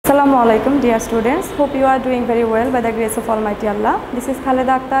Assalamu alaikum dear students, hope you are doing very well by the grace of Almighty Allah. This is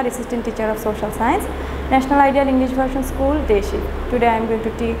Khaleda Akter, assistant teacher of social science, National Ideal English Version School, Deshi. Today I am going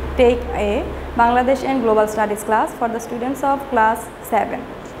to take a Bangladesh and Global Studies class for the students of class 7.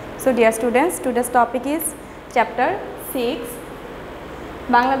 So dear students, today's topic is chapter 6,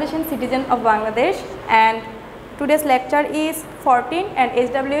 Bangladesh and Citizen of Bangladesh, and today's lecture is 14 and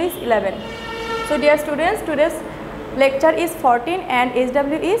HW is 11. So dear students, today's lecture is 14 and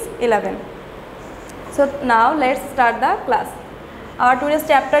HW is 11. So now let's start the class. Our today's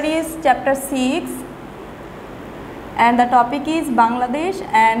chapter is chapter 6 and the topic is Bangladesh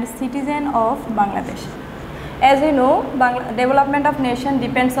and Citizen of Bangladesh. As we know, development of nation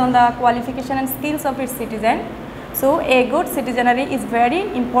depends on the qualification and skills of its citizen. So a good citizenry is very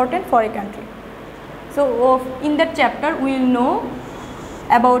important for a country. So in that chapter we will know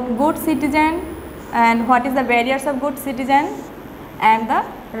about good citizen and what is the barriers of good citizen and the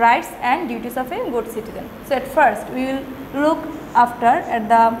rights and duties of a good citizen. So at first we will look after at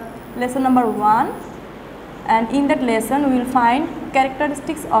the lesson number 1, and in that lesson we will find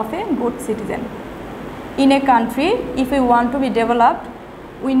characteristics of a good citizen. In a country, if we want to be developed,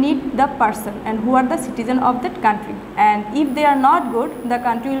 we need the person and who are the citizen of that country, and if they are not good, the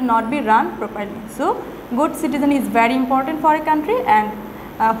country will not be run properly. So good citizen is very important for a country, and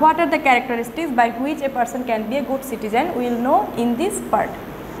what are the characteristics by which a person can be a good citizen, we will know in this part.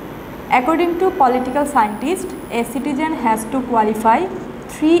 According to political scientists, a citizen has to qualify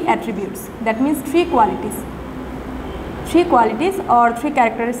 3 attributes, that means 3 qualities. 3 qualities or 3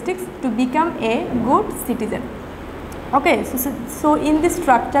 characteristics to become a good citizen. Okay, so in this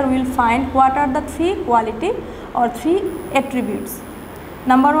structure we will find what are the 3 quality or 3 attributes.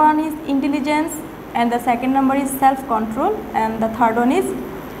 Number 1 is intelligence, and the second number is self-control, and the third one is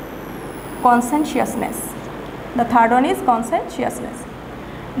conscientiousness. The third one is conscientiousness.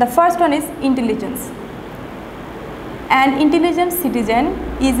 The first one is intelligence. An intelligent citizen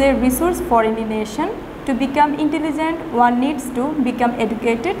is a resource for any nation. To become intelligent, one needs to become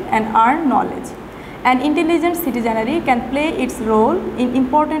educated and earn knowledge. An intelligent citizenry can play its role in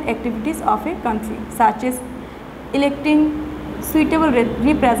important activities of a country, such as electing suitable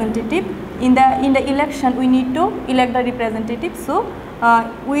representative. In the election, we need to elect the representative. So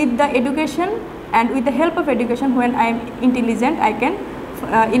with the education and with the help of education, when I am intelligent, I can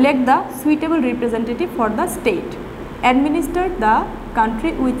elect the suitable representative for the state. Administer the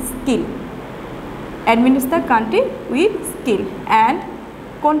country with skill. Administer country with skill and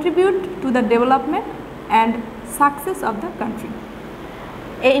contribute to the development and success of the country.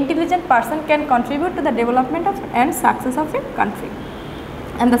 An intelligent person can contribute to the development of and success of a country.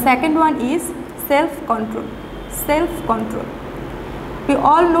 And the second one is self-control. Self-control. We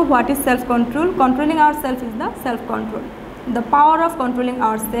all know what is self-control. Controlling ourselves is the self-control. The power of controlling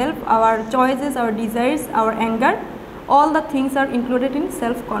ourselves, our choices, our desires, our anger, all the things are included in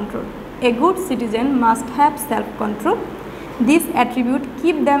self-control. A good citizen must have self-control. This attribute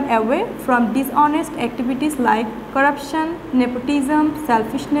keep them away from dishonest activities like corruption, nepotism,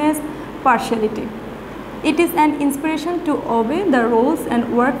 selfishness, partiality. It is an inspiration to obey the rules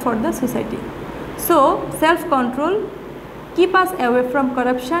and work for the society. So self-control keep us away from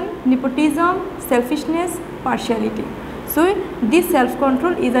corruption, nepotism, selfishness, partiality. So this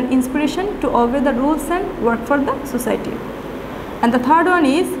self-control is an inspiration to obey the rules and work for the society. And the third one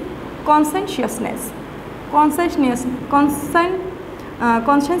is conscientiousness. Conscientiousness.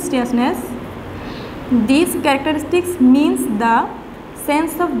 These characteristics means the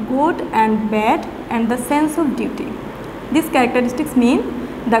sense of good and bad and the sense of duty. These characteristics mean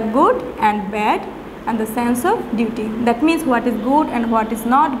the good and bad and the sense of duty. That means what is good and what is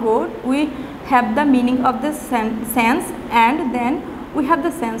not good, we have the meaning of the sense, and then we have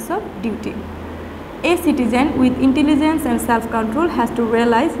the sense of duty. A citizen with intelligence and self-control has to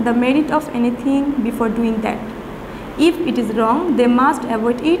realize the merit of anything before doing that. If it is wrong, they must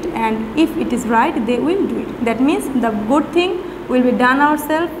avoid it, and if it is right, they will do it. That means the good thing will be done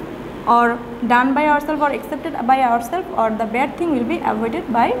ourselves or done by ourselves or accepted by ourselves, or the bad thing will be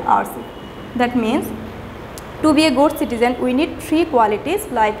avoided by ourselves. That means to be a good citizen, we need 3 qualities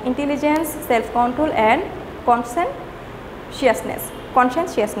like intelligence, self-control and conscientiousness.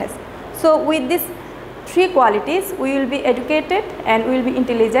 So with these 3 qualities, we will be educated and we will be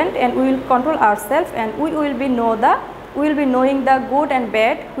intelligent and we will control ourselves, and we will be knowing the good and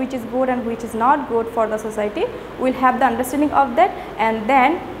bad, which is good and which is not good for the society. We will have the understanding of that, and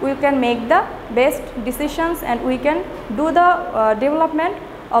then we can make the best decisions and we can do the development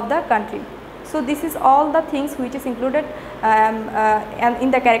of the country. So this is all the things which is included and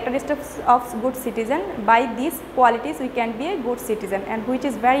in the characteristics of good citizen. By these qualities we can be a good citizen, and which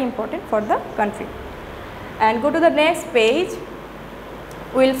is very important for the country. And go to the next page,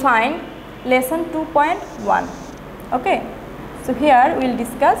 we will find lesson 2.1. Okay. So here we will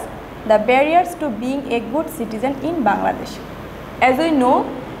discuss the barriers to being a good citizen in Bangladesh. As we know,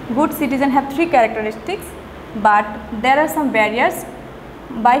 good citizen have 3 characteristics, but there are some barriers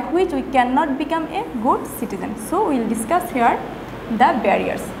by which we cannot become a good citizen. So we will discuss here the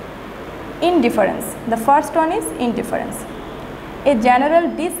barriers. Indifference. The first one is indifference. A general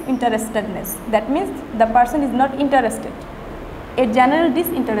disinterestedness. That means the person is not interested. A general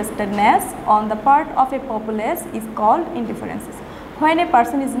disinterestedness on the part of a populace is called indifference. When a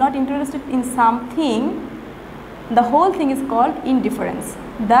person is not interested in something, the whole thing is called indifference.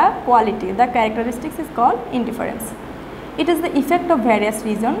 The quality, the characteristics is called indifference. It is the effect of various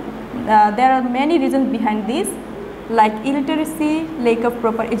reasons. There are many reasons behind this, like illiteracy, lack of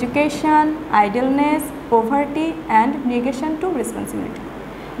proper education, idleness, poverty, and negation to responsibility.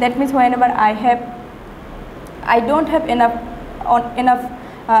 That means whenever I don't have enough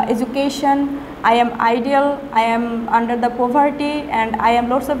education, I am idle, I am under the poverty, and I am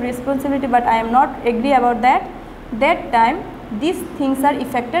lots of responsibility, but I am not agree about that. That time these things are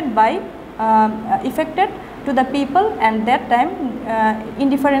affected by affected to the people, and that time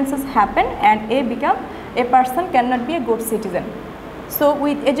indifferences happen, and a person cannot be a good citizen. So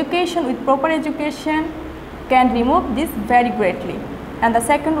with education, with proper education, can remove this very greatly. And the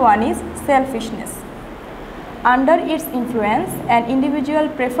second one is selfishness. Under its influence, an individual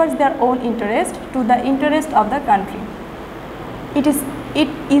prefers their own interest to the interest of the country. It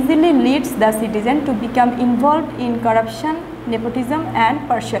easily leads the citizen to become involved in corruption, nepotism, and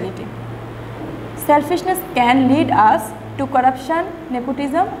partiality. Selfishness can lead us to corruption,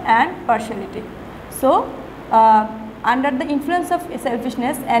 nepotism, and partiality. So, under the influence of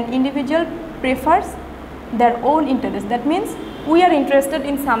selfishness, an individual prefers their own interest. That means we are interested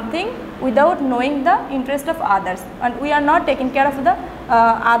in something without knowing the interest of others, and we are not taking care of the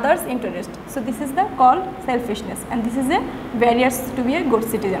others' interest. So this is the called selfishness, and this is a barriers to be a good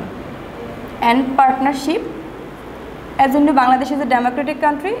citizen. And partnership. As you know, Bangladesh is a democratic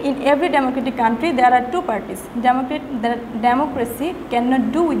country. In every democratic country there are 2 parties. The democracy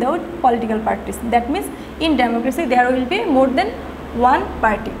cannot do without political parties. That means in democracy there will be more than one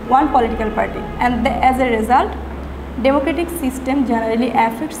party, one political party, and as a result democratic system generally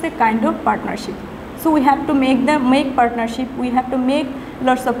affects a kind of partnership. So we have to make partnership, we have to make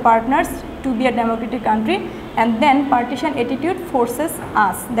lots of partners to be a democratic country, and then partition attitude forces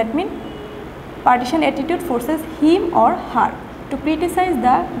us. That means partition attitude forces him or her to criticize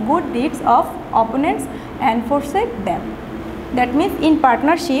the good deeds of opponents and forsake them. That means in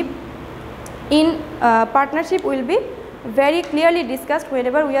partnership will be very clearly discussed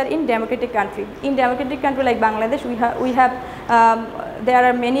whenever we are in democratic country. In democratic country like Bangladesh, there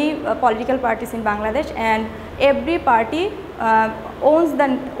are many political parties in Bangladesh, and every party owns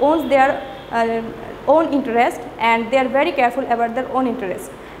their own interest, and they are very careful about their own interest,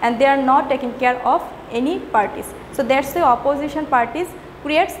 and they are not taking care of any parties. So that's the opposition parties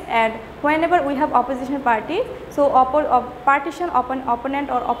creates, and whenever we have opposition party, so partition opponent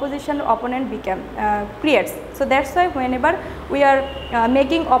or opposition opponent creates. So that's why whenever we are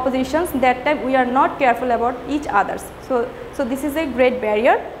making oppositions, that time we are not careful about each others. So this is a great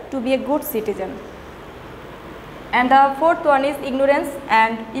barrier to be a good citizen. And the fourth one is ignorance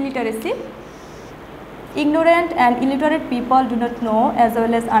and illiteracy. Ignorant and illiterate people do not know as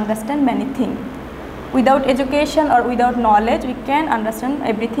well as understand many things. Without education or without knowledge, we can understand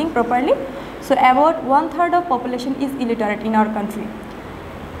everything properly. So about 1/3 of population is illiterate in our country.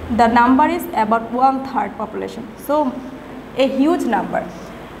 The number is about 1/3 population. So a huge number.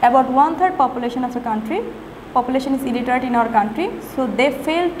 About 1/3 population of the population is illiterate in our country. So they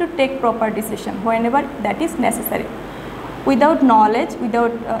fail to take proper decision whenever that is necessary. Without knowledge,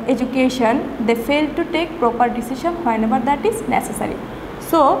 without education, they fail to take proper decision whenever that is necessary.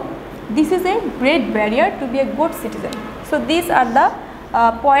 So this is a great barrier to be a good citizen. So these are the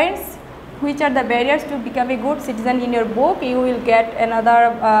points which are the barriers to become a good citizen. In your book you will get another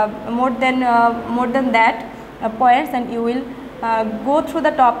more than that points, and you will go through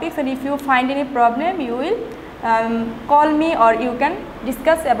the topics, and if you find any problem you will call me, or you can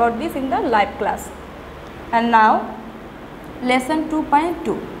discuss about this in the live class. And now lesson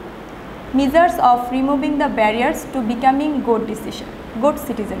 2.2, measures of removing the barriers to becoming good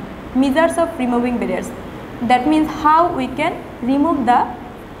citizen. Measures of removing barriers, that means how we can remove the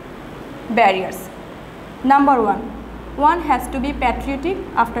barriers. Number 1, One has to be patriotic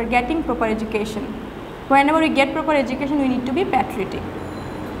after getting proper education. Whenever we get proper education, we need to be patriotic.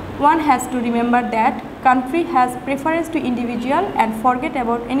 One has to remember that country has preference to individual and forget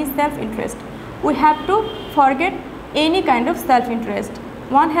about any self-interest. We have to forget any kind of self-interest.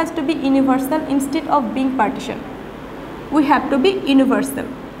 One has to be universal instead of being partition. We have to be universal.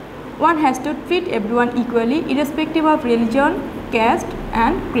 One has to treat everyone equally irrespective of religion, caste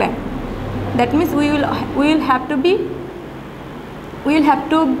and clan. That means we will have to be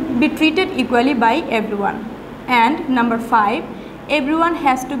treated equally by everyone. And number 5, everyone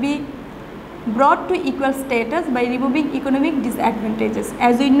has to be brought to equal status by removing economic disadvantages.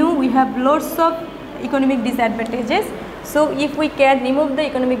 As we know, we have lots of economic disadvantages. So if we can remove the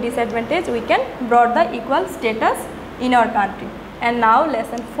economic disadvantage, we can brought the equal status in our country. And now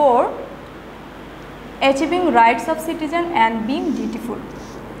lesson 4, achieving rights of citizen and being dutiful.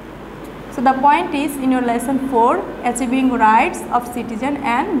 So the point is in your lesson 4, achieving rights of citizen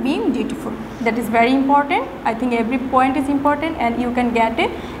and being dutiful. That is very important. I think every point is important and you can get a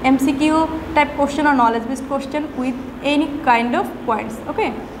MCQ type question or knowledge based question with any kind of points.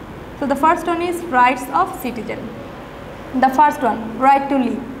 Okay. So the first one is rights of citizen. The first one, right to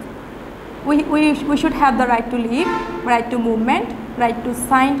live. We should have the right to live, right to movement, right to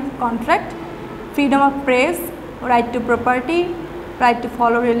sign contract, freedom of press, right to property, right to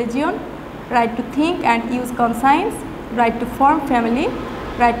follow religion, right to think and use conscience, right to form family,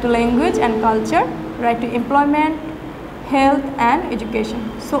 right to language and culture, right to employment, health and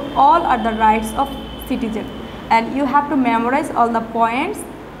education. So all are the rights of citizen and you have to memorize all the points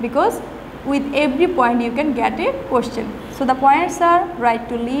because with every point you can get a question. So the points are right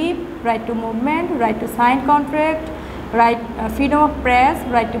to live, right to movement, right to sign contract, freedom of press,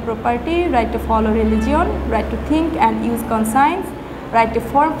 right to property, right to follow religion, right to think and use conscience, right to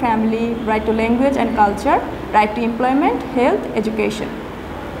form family, right to language and culture, right to employment, health, education.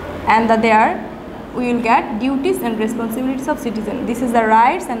 And there we will get duties and responsibilities of citizen. This is the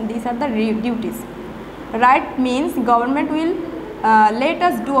rights and these are the duties. Right means government will let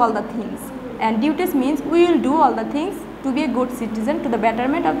us do all the things, and duties means we will do all the things to be a good citizen to the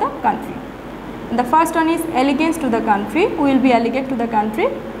betterment of the country. And the first one is allegiance to the country. We will be allegiance to the country.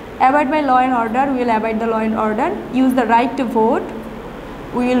 Abide by law and order. We will abide the law and order. Use the right to vote.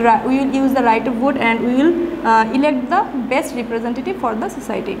 We will use the right to vote and we will elect the best representative for the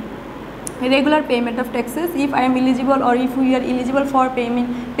society. Regular payment of taxes. If I am eligible or if we are eligible for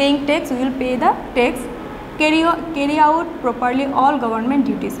paying tax, we will pay the tax. Carry out properly all government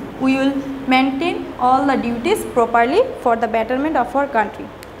duties. We will maintain all the duties properly for the betterment of our country.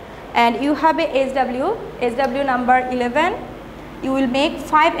 And you have a SW number 11. You will make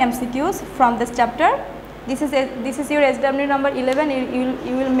 5 MCQs from this chapter. This is your SW number 11.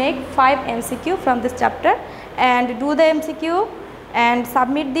 You will make 5 MCQ from this chapter and do the MCQ and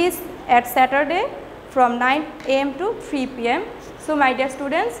submit this at Saturday from 9 AM to 3 PM. So my dear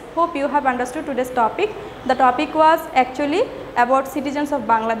students, hope you have understood today's topic. The topic was actually about citizens of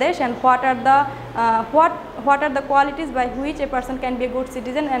Bangladesh and what are the qualities by which a person can be a good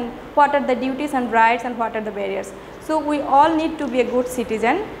citizen and what are the duties and rights and what are the barriers. So we all need to be a good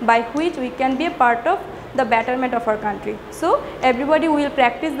citizen by which we can be a part of the betterment of our country. So everybody will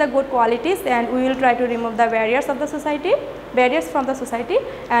practice the good qualities and we will try to remove the barriers from the society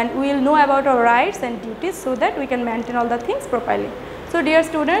and we will know about our rights and duties so that we can maintain all the things properly. So dear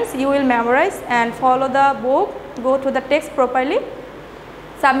students, you will memorize and follow the book, go through the text properly,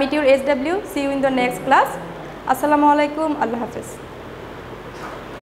 submit your SW. See you in the next class. Assalamu alaikum. Allah Hafiz.